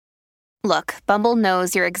Look, Bumble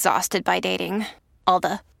knows you're exhausted by dating. All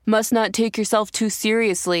the, must not take yourself too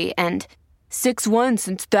seriously, and 6'1"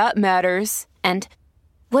 since that matters. And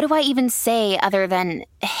what do I even say other than,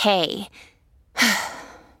 hey?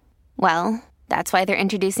 Well, that's why they're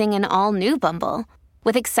introducing an all-new Bumble,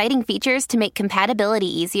 with exciting features to make compatibility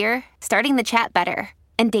easier, starting the chat better,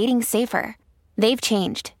 and dating safer. They've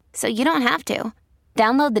changed, so you don't have to.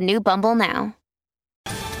 Download the new Bumble now.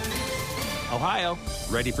 Ohio,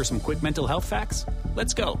 ready for some quick mental health facts?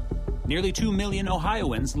 Let's go. Nearly 2 million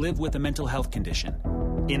Ohioans live with a mental health condition.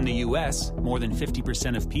 In the U.S., more than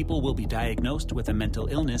 50% of people will be diagnosed with a mental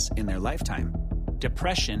illness in their lifetime.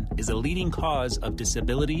 Depression is a leading cause of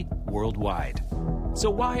disability worldwide. So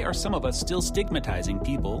why are some of us still stigmatizing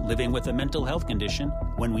people living with a mental health condition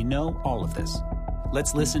when we know all of this?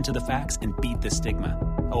 Let's listen to the facts and beat the stigma.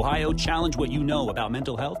 Ohio, challenge what you know about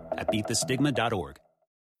mental health at beatthestigma.org.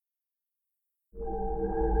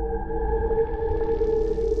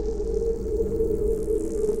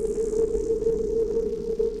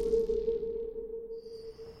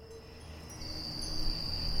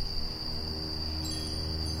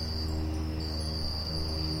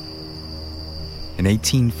 In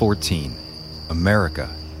 1814, America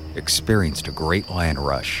experienced a great land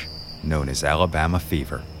rush known as Alabama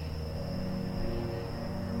Fever.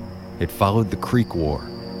 It followed the Creek War,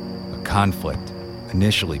 a conflict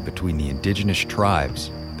initially between the indigenous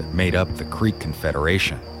tribes that made up the Creek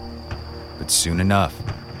Confederation, but soon enough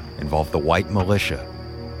involved the white militia,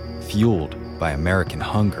 fueled by American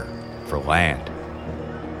hunger for land.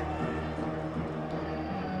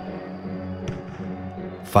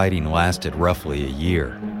 Fighting lasted roughly a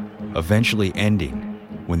year, eventually ending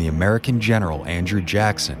when the American general Andrew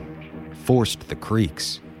Jackson forced the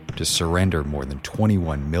Creeks to surrender more than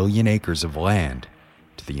 21 million acres of land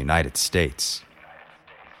to the United States.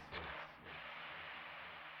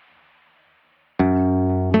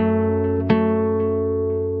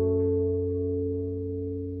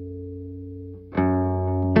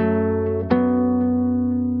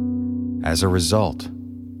 As a result,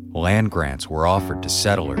 land grants were offered to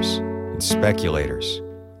settlers and speculators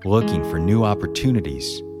looking for new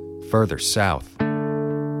opportunities further south,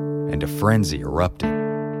 and a frenzy erupted.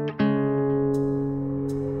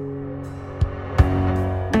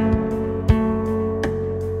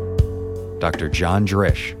 Dr. John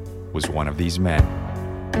Drish was one of these men,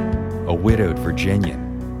 a widowed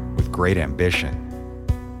Virginian with great ambition,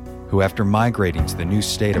 who after migrating to the new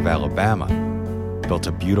state of Alabama, built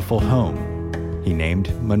a beautiful home he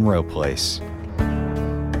named Monroe Place.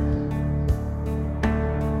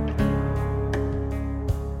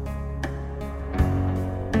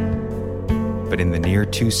 But in the near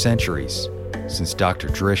 2 centuries since Dr.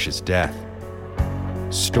 Drish's death,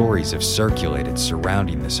 stories have circulated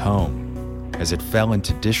surrounding this home as it fell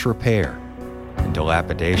into disrepair and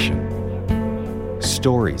dilapidation.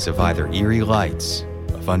 Stories of either eerie lights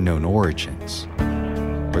of unknown origins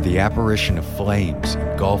or the apparition of flames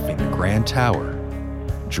engulfing the grand tower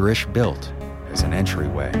Drish built as an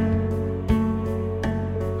entryway.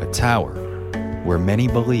 A tower where many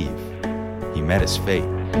believe he met his fate.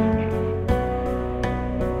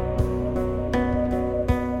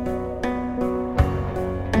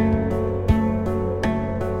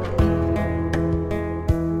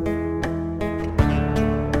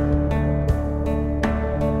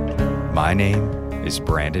 My name is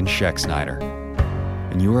Brandon Schexnayder,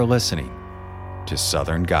 and you are listening to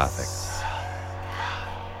Southern Gothic.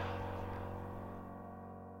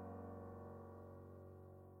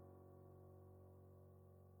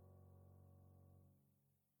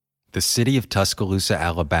 The city of Tuscaloosa,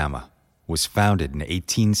 Alabama, was founded in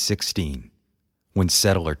 1816 when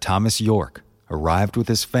settler Thomas York arrived with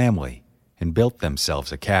his family and built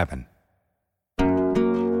themselves a cabin.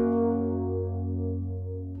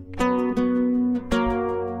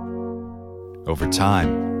 Over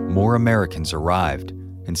time, more Americans arrived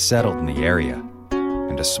and settled in the area,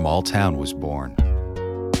 and a small town was born.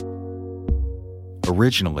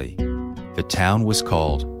 Originally, the town was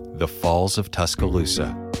called the Falls of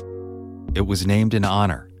Tuscaloosa. It was named in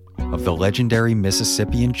honor of the legendary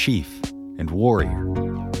Mississippian chief and warrior.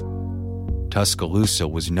 Tuscaloosa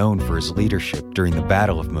was known for his leadership during the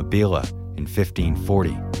Battle of Mobila in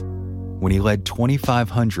 1540, when he led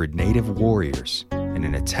 2,500 native warriors in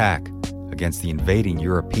an attack against the invading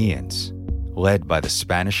Europeans, led by the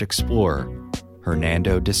Spanish explorer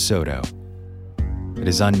Hernando de Soto. It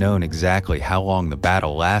is unknown exactly how long the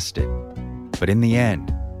battle lasted, but in the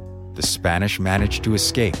end, the Spanish managed to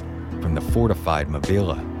escape from the fortified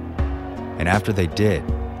Mobila, and after they did,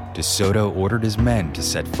 De Soto ordered his men to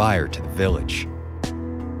set fire to the village.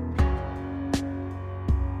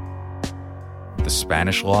 The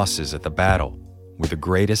Spanish losses at the battle were the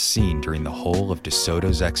greatest seen during the whole of De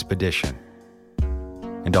Soto's expedition.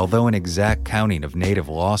 And although an exact counting of native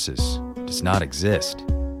losses does not exist,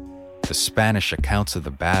 the Spanish accounts of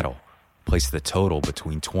the battle place the total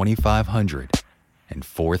between 2,500 and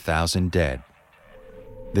 4,000 dead.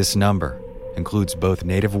 This number includes both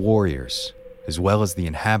native warriors as well as the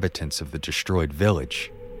inhabitants of the destroyed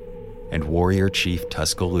village and warrior chief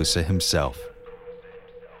Tuscaloosa himself.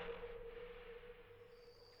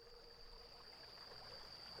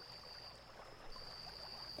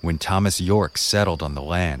 When Thomas York settled on the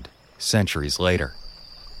land centuries later,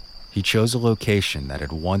 he chose a location that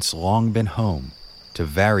had once long been home to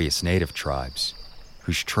various native tribes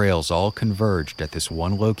whose trails all converged at this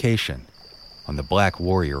one location on the Black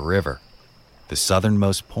Warrior River, the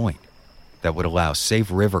southernmost point that would allow safe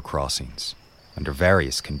river crossings under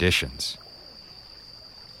various conditions.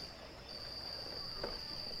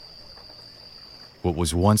 What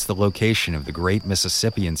was once the location of the great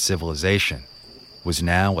Mississippian civilization was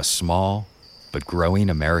now a small but growing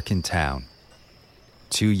American town.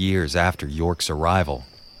 2 years after York's arrival,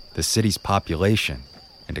 the city's population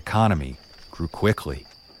and economy grew quickly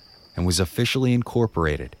and was officially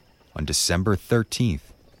incorporated on December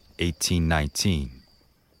 13th, 1819.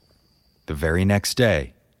 The very next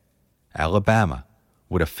day, Alabama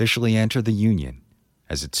would officially enter the Union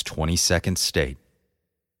as its 22nd state.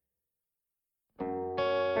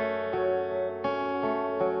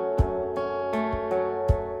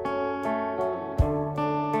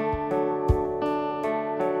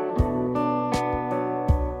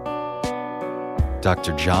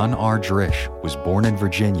 Dr. John R. Drish was born in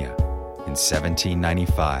Virginia in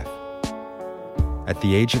 1795. At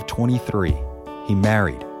the age of 23, he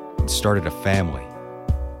married and started a family.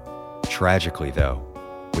 Tragically, though,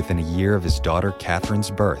 within a year of his daughter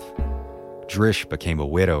Catherine's birth, Drish became a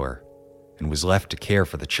widower and was left to care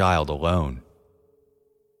for the child alone.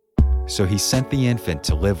 So he sent the infant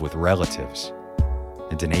to live with relatives,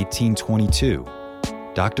 and in 1822,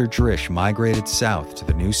 Dr. Drish migrated south to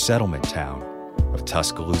the new settlement town of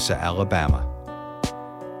Tuscaloosa, Alabama.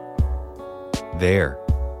 There,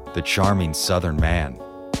 the charming Southern man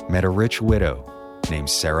met a rich widow named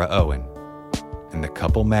Sarah Owen, and the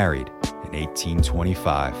couple married in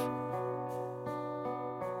 1825.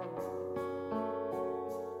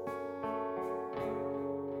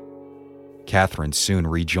 Catherine soon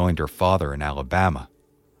rejoined her father in Alabama,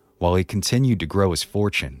 while he continued to grow his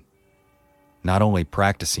fortune, not only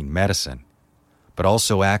practicing medicine, but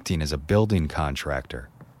also acting as a building contractor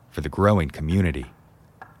for the growing community,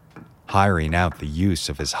 hiring out the use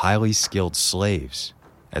of his highly skilled slaves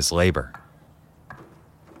as labor.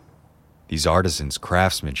 These artisans'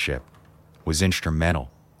 craftsmanship was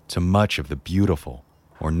instrumental to much of the beautiful,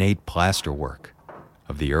 ornate plasterwork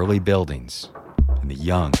of the early buildings in the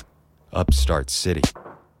young, upstart city.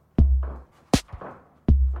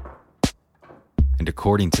 And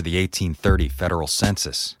according to the 1830 federal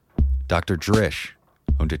census, Dr. Drish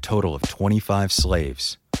owned a total of 25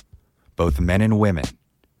 slaves, both men and women,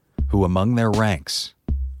 who among their ranks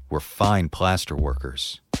were fine plaster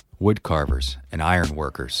workers, wood carvers, and iron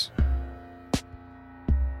workers.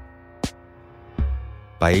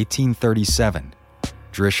 By 1837,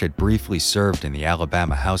 Drish had briefly served in the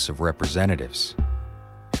Alabama House of Representatives,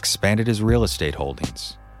 expanded his real estate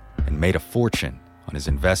holdings, and made a fortune on his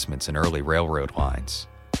investments in early railroad lines.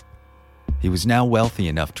 He was now wealthy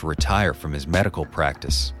enough to retire from his medical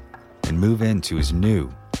practice and move into his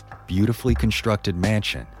new, beautifully constructed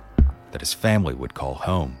mansion that his family would call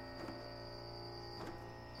home.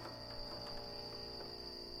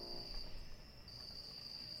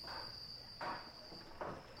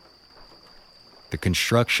 The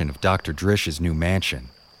construction of Dr. Drish's new mansion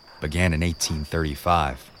began in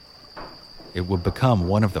 1835. It would become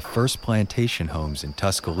one of the first plantation homes in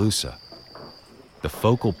Tuscaloosa, the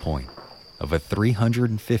focal point of a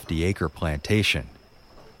 350-acre plantation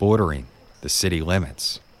bordering the city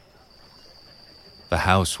limits. The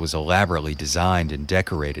house was elaborately designed and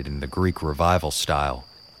decorated in the Greek Revival style.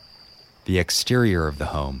 The exterior of the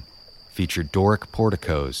home featured Doric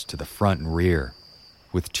porticos to the front and rear,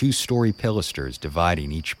 with 2-story pilasters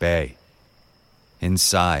dividing each bay.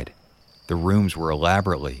 Inside, the rooms were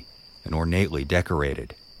elaborately and ornately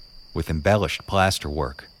decorated, with embellished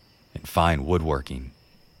plasterwork and fine woodworking.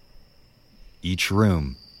 Each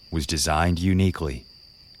room was designed uniquely.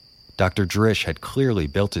 Dr. Drish had clearly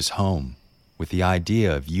built his home with the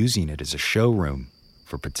idea of using it as a showroom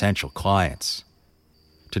for potential clients,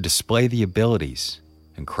 to display the abilities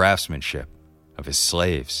and craftsmanship of his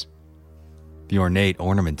slaves. The ornate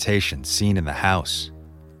ornamentation seen in the house,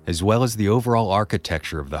 as well as the overall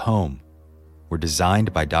architecture of the home, were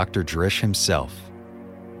designed by Dr. Drish himself,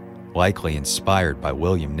 likely inspired by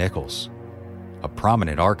William Nichols, a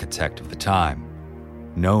prominent architect of the time,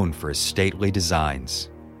 known for his stately designs.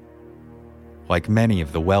 Like many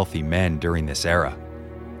of the wealthy men during this era,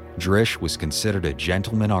 Drish was considered a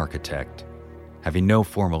gentleman architect, having no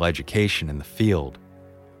formal education in the field,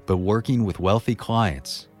 but working with wealthy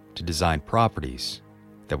clients to design properties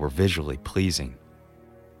that were visually pleasing.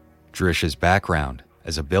 Drish's background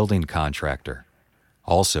as a building contractor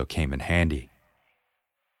also came in handy.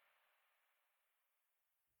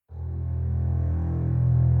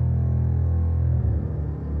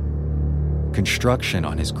 Construction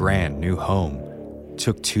on his grand new home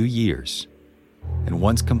took 2 years, and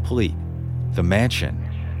once complete, the mansion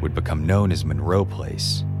would become known as Monroe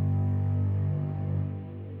Place.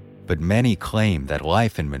 But many claim that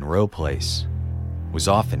life in Monroe Place was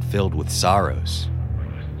often filled with sorrows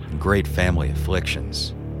and great family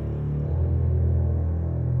afflictions.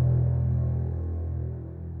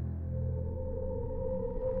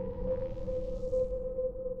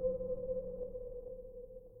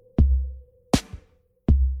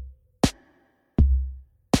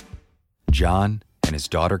 John and his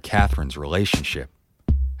daughter Catherine's relationship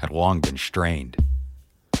had long been strained,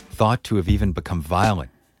 thought to have even become violent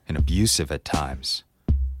and abusive at times.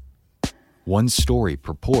 One story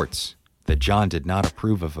purports that John did not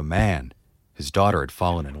approve of a man his daughter had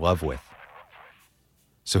fallen in love with.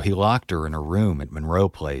 So he locked her in a room at Monroe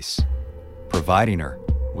Place, providing her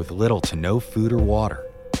with little to no food or water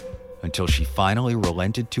until she finally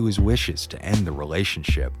relented to his wishes to end the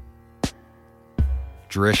relationship.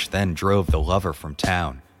 Drish then drove the lover from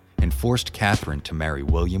town and forced Catherine to marry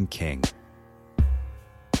William King.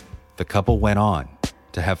 The couple went on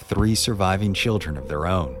to have 3 surviving children of their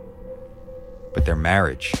own, but their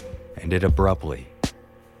marriage ended abruptly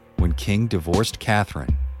when King divorced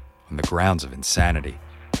Catherine on the grounds of insanity.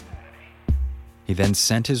 He then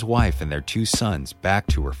sent his wife and their 2 sons back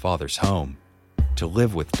to her father's home to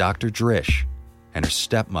live with Dr. Drish and her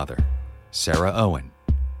stepmother, Sarah Owen,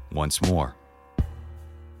 once more.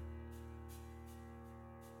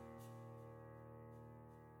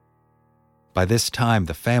 By this time,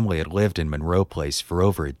 the family had lived in Monroe Place for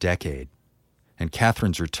over a decade, and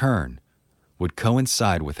Catherine's return would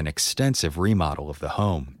coincide with an extensive remodel of the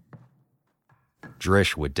home.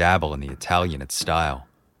 Drish would dabble in the Italianate style,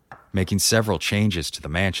 making several changes to the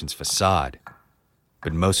mansion's facade,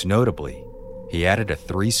 but most notably, he added a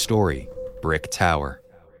 3-story brick tower.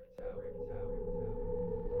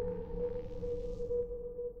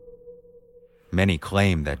 Many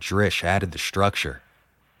claim that Drish added the structure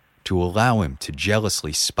to allow him to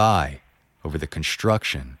jealously spy over the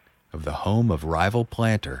construction of the home of rival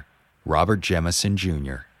planter Robert Jemison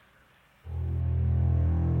Jr.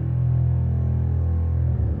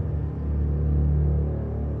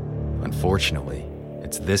 Unfortunately,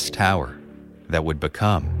 it's this tower that would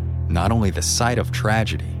become not only the site of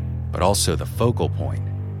tragedy, but also the focal point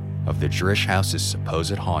of the Drish house's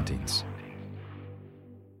supposed hauntings.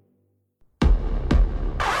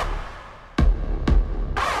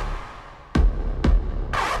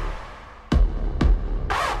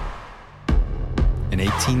 In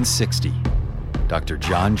 1860, Dr.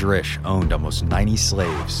 John Drish owned almost 90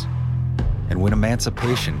 slaves, and when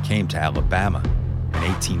emancipation came to Alabama in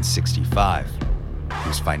 1865, he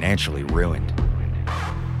was financially ruined.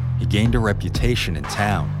 He gained a reputation in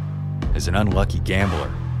town as an unlucky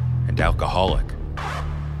gambler and alcoholic.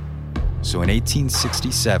 So in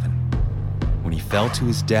 1867, when he fell to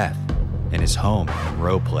his death in his home in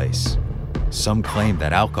Monroe Place, some claim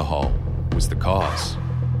that alcohol was the cause.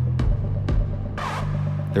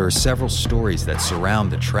 There are several stories that surround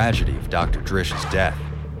the tragedy of Dr. Drish's death.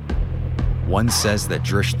 One says that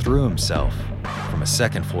Drish threw himself from a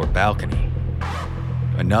second-floor balcony.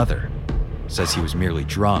 Another says he was merely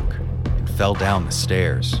drunk and fell down the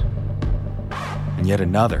stairs. And yet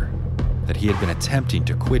another that he had been attempting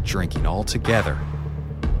to quit drinking altogether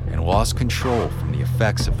and lost control from the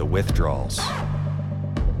effects of the withdrawals.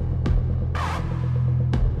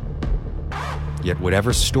 Yet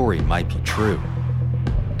whatever story might be true,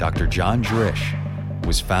 Dr. John Drish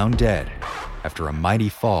was found dead after a mighty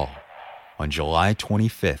fall on July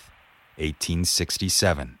 25th,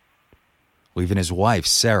 1867, leaving his wife,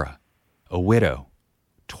 Sarah, a widow,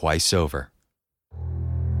 twice over.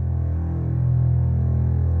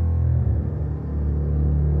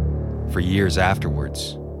 For years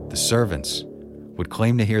afterwards, the servants would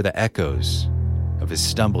claim to hear the echoes of his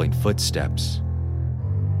stumbling footsteps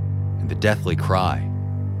and the deathly cry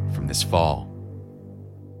from this fall.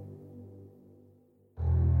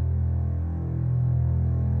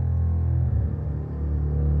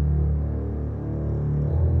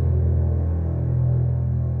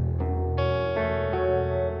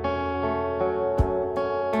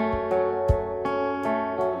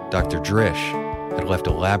 Dr. Drish had left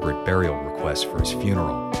elaborate burial requests for his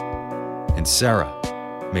funeral, and Sarah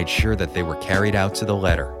made sure that they were carried out to the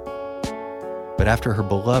letter. But after her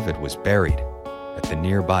beloved was buried at the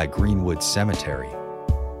nearby Greenwood Cemetery,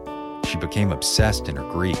 she became obsessed in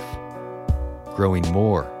her grief, growing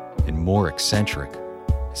more and more eccentric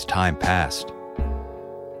as time passed,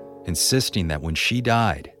 insisting that when she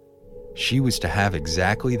died, she was to have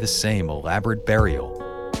exactly the same elaborate burial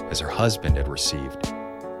as her husband had received.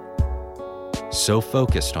 So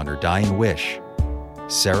focused on her dying wish,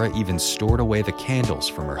 Sarah even stored away the candles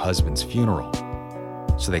from her husband's funeral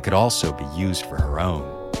so they could also be used for her own.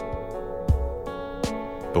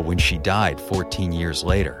 But when she died 14 years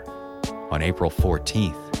later, on April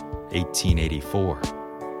 14th, 1884,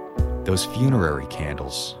 those funerary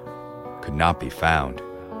candles could not be found.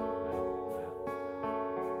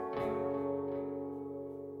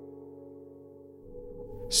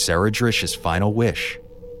 Sarah Drish's final wish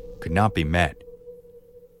could not be met,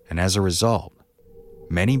 and as a result,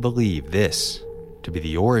 many believe this to be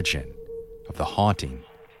the origin of the haunting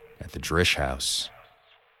at the Drish house.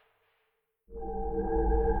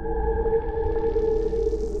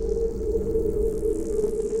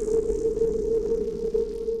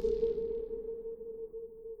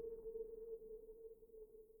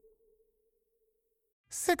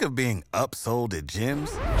 Sick of being upsold at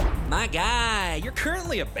gyms? My guy, you're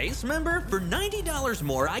currently a base member? For $90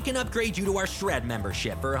 more, I can upgrade you to our Shred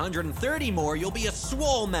membership. For $130 more, you'll be a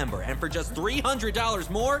Swole member. And for just $300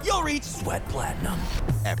 more, you'll reach Sweat Platinum.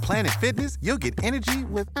 At Planet Fitness, you'll get energy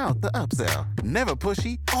without the upsell. Never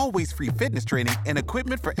pushy, always free fitness training and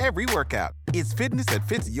equipment for every workout. It's fitness that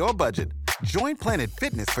fits your budget. Join Planet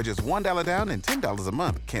Fitness for just $1 down and $10 a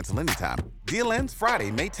month. Cancel anytime. Deal ends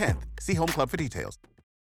Friday, May 10th. See Home Club for details.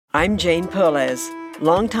 I'm Jane Perlez,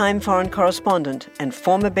 longtime foreign correspondent and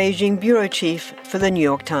former Beijing bureau chief for the New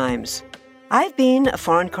York Times. I've been a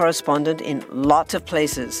foreign correspondent in lots of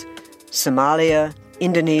places: Somalia,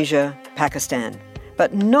 Indonesia, Pakistan,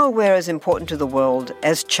 but nowhere as important to the world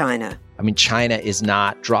as China. I mean, China is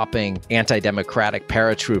not dropping anti-democratic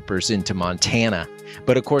paratroopers into Montana.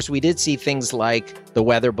 But of course, we did see things like the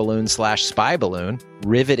weather balloon/spy balloon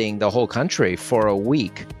riveting the whole country for a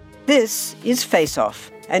week. This is Face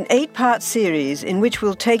Off, an 8-part series in which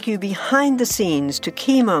we'll take you behind the scenes to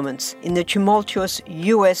key moments in the tumultuous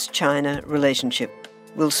U.S.-China relationship.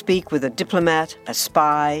 We'll speak with a diplomat, a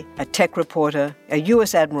spy, a tech reporter, a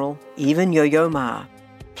U.S. admiral, even Yo-Yo Ma.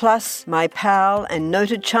 Plus, my pal and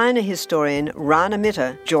noted China historian Rana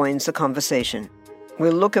Mitter joins the conversation.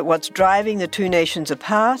 We'll look at what's driving the two nations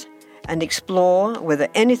apart and explore whether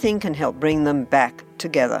anything can help bring them back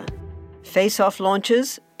together. Face Off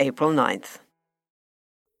launches April 9th.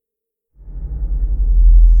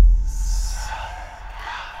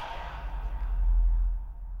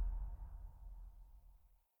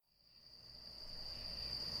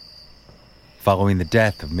 Following the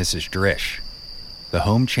death of Mrs. Drish, the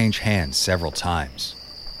home changed hands several times,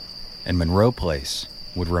 and Monroe Place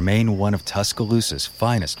would remain one of Tuscaloosa's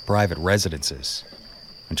finest private residences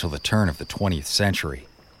until the turn of the 20th century,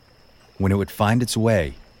 when it would find its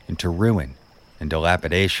way into ruin and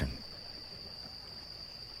dilapidation.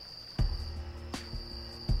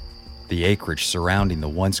 The acreage surrounding the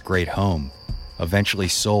once great home eventually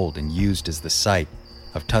sold and used as the site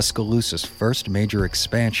of Tuscaloosa's first major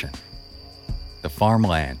expansion, the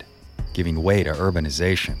farmland giving way to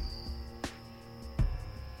urbanization.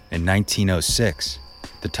 In 1906,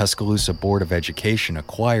 the Tuscaloosa Board of Education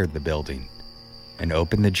acquired the building and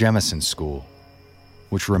opened the Jemison School,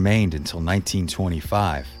 which remained until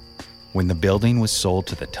 1925, when the building was sold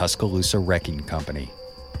to the Tuscaloosa Wrecking Company.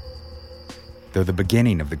 Though the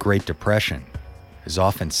beginning of the Great Depression is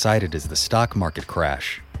often cited as the stock market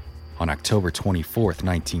crash on October 24,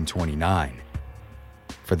 1929,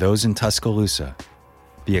 for those in Tuscaloosa,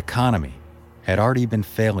 the economy had already been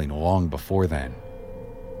failing long before then,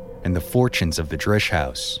 and the fortunes of the Drish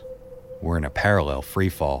house were in a parallel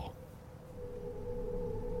freefall.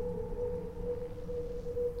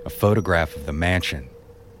 A photograph of the mansion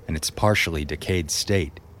in its partially decayed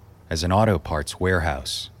state as an auto parts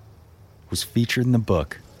warehouse was featured in the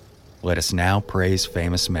book Let Us Now Praise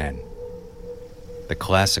Famous Men. The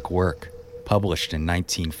classic work, published in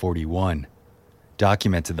 1941,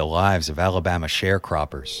 documented the lives of Alabama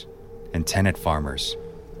sharecroppers and tenant farmers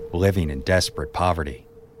living in desperate poverty.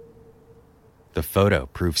 The photo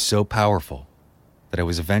proved so powerful that it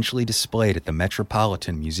was eventually displayed at the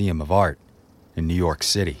Metropolitan Museum of Art in New York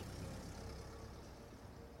City.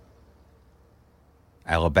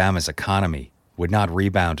 Alabama's economy would not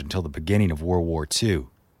rebound until the beginning of World War II.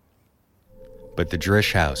 But the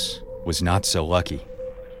Drish house was not so lucky.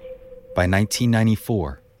 By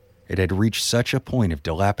 1994, it had reached such a point of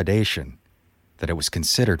dilapidation that it was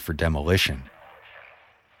considered for demolition.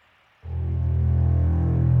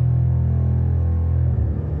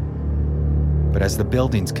 But as the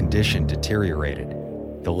building's condition deteriorated,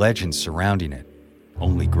 the legends surrounding it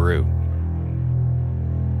only grew.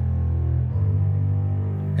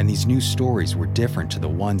 And these new stories were different to the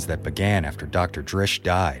ones that began after Dr. Drish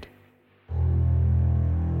died.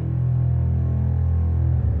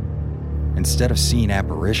 Instead of seeing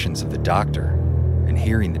apparitions of the doctor and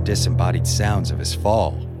hearing the disembodied sounds of his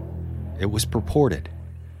fall, it was purported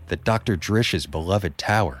that Dr. Drish's beloved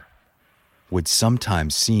tower would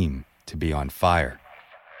sometimes seem to be on fire.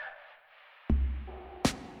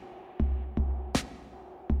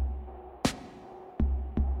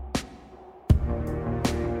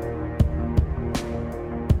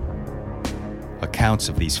 Accounts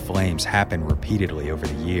of these flames happened repeatedly over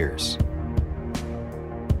the years.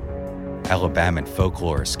 Alabama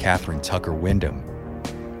folklorist Catherine Tucker Wyndham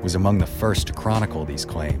was among the first to chronicle these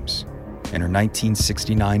claims in her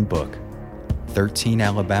 1969 book, 13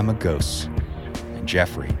 Alabama Ghosts and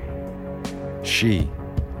Jeffrey. She,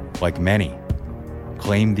 like many,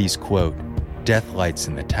 claimed these, quote, death lights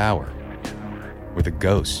in the tower were the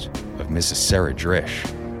ghost of Mrs. Sarah Drish.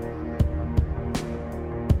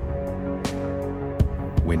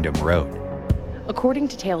 Wyndham wrote, according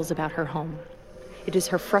to tales about her home, it is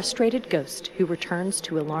her frustrated ghost who returns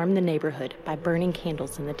to alarm the neighborhood by burning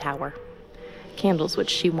candles in the tower. Candles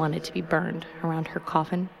which she wanted to be burned around her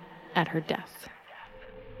coffin at her death.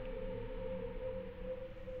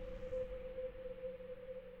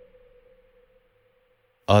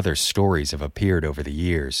 Other stories have appeared over the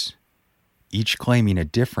years, each claiming a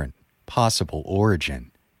different possible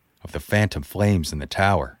origin of the phantom flames in the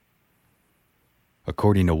tower.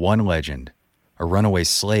 According to one legend, a runaway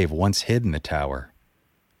slave once hid in the tower.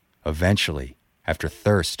 Eventually, after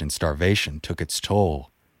thirst and starvation took its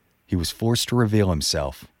toll, he was forced to reveal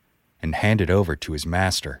himself and handed over to his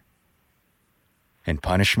master. In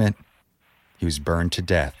punishment, he was burned to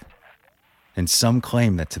death. And some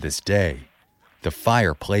claim that to this day, the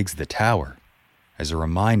fire plagues the tower as a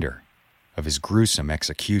reminder of his gruesome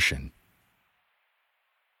execution.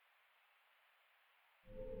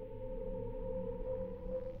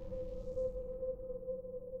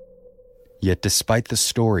 Yet despite the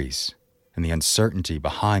stories and the uncertainty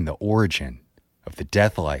behind the origin of the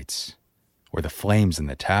death lights or the flames in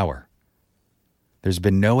the tower, there's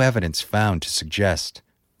been no evidence found to suggest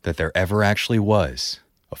that there ever actually was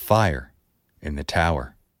a fire in the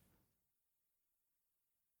tower.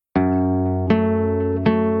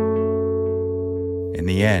 In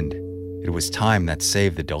the end, it was time that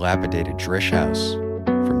saved the dilapidated Drish house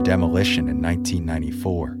from demolition in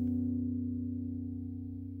 1994.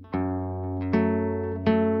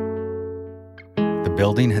 The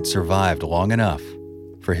building had survived long enough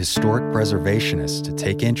for historic preservationists to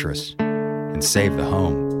take interest and save the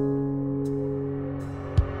home.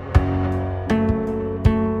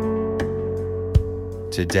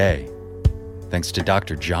 Today, thanks to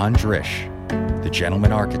Dr. John Drish, the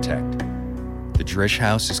gentleman architect, the Drish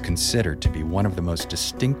House is considered to be one of the most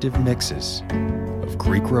distinctive mixes of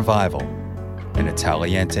Greek Revival and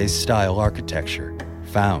Italianate-style architecture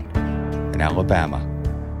found in Alabama.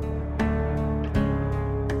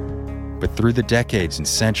 But through the decades and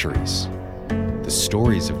centuries, the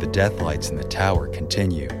stories of the death lights in the tower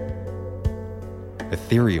continue.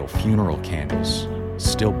 Ethereal funeral candles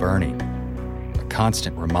still burning, a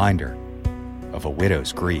constant reminder of a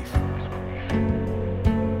widow's grief.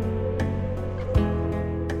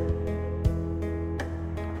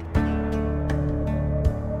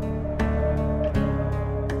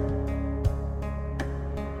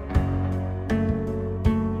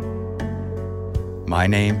 My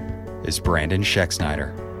name is Brandon Schexnayder,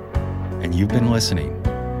 and you've been listening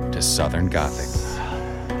to Southern Gothic.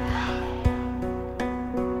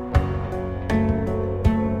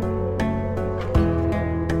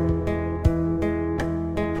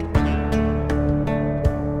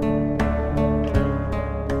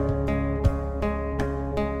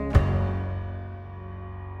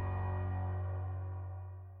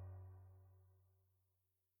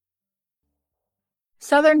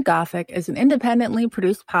 Southern Gothic is an independently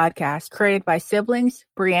produced podcast created by siblings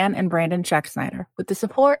Brianne and Brandon Schexnayder with the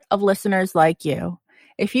support of listeners like you.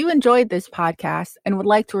 If you enjoyed this podcast and would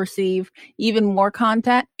like to receive even more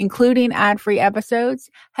content, including ad-free episodes,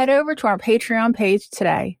 head over to our Patreon page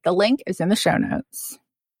today. The link is in the show notes.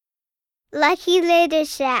 Lucky Little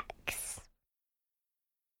Shacks.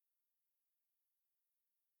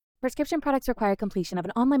 Prescription products require completion of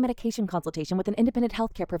an online medication consultation with an independent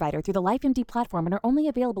healthcare provider through the LifeMD platform and are only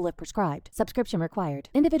available if prescribed. Subscription required.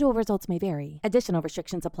 Individual results may vary. Additional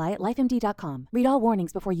restrictions apply at lifemd.com. Read all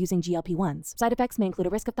warnings before using GLP-1s. Side effects may include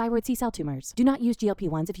a risk of thyroid C-cell tumors. Do not use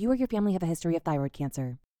GLP-1s if you or your family have a history of thyroid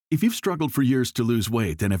cancer. If you've struggled for years to lose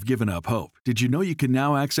weight and have given up hope, did you know you can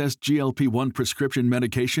now access GLP-1 prescription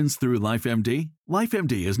medications through LifeMD?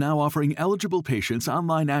 LifeMD is now offering eligible patients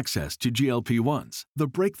online access to GLP-1s, the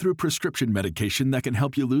breakthrough prescription medication that can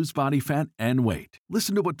help you lose body fat and weight.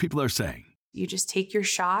 Listen to what people are saying. You just take your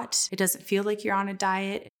shot. It doesn't feel like you're on a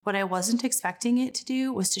diet. What I wasn't expecting it to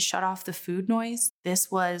do was to shut off the food noise.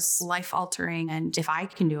 This was life-altering, and if I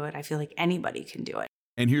can do it, I feel like anybody can do it.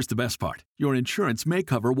 And here's the best part. Your insurance may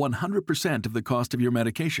cover 100% of the cost of your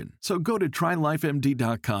medication. So go to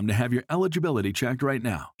trylifemd.com to have your eligibility checked right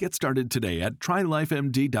now. Get started today at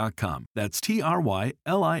trylifemd.com. That's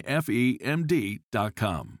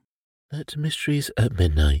trylifemd.com. Let Mysteries at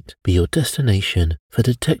Midnight be your destination for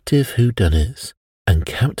detective whodunits and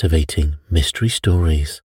captivating mystery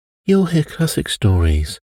stories. You'll hear classic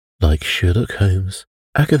stories like Sherlock Holmes,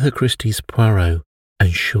 Agatha Christie's Poirot,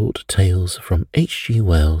 and short tales from H.G.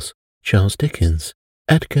 Wells, Charles Dickens,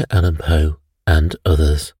 Edgar Allan Poe, and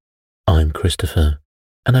others. I'm Christopher,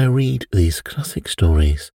 and I read these classic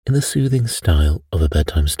stories in the soothing style of a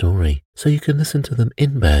bedtime story, so you can listen to them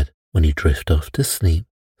in bed when you drift off to sleep.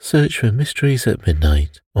 Search for Mysteries at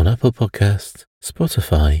Midnight on Apple Podcasts,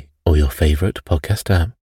 Spotify, or your favourite podcast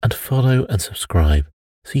app, and follow and subscribe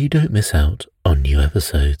so you don't miss out on new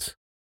episodes.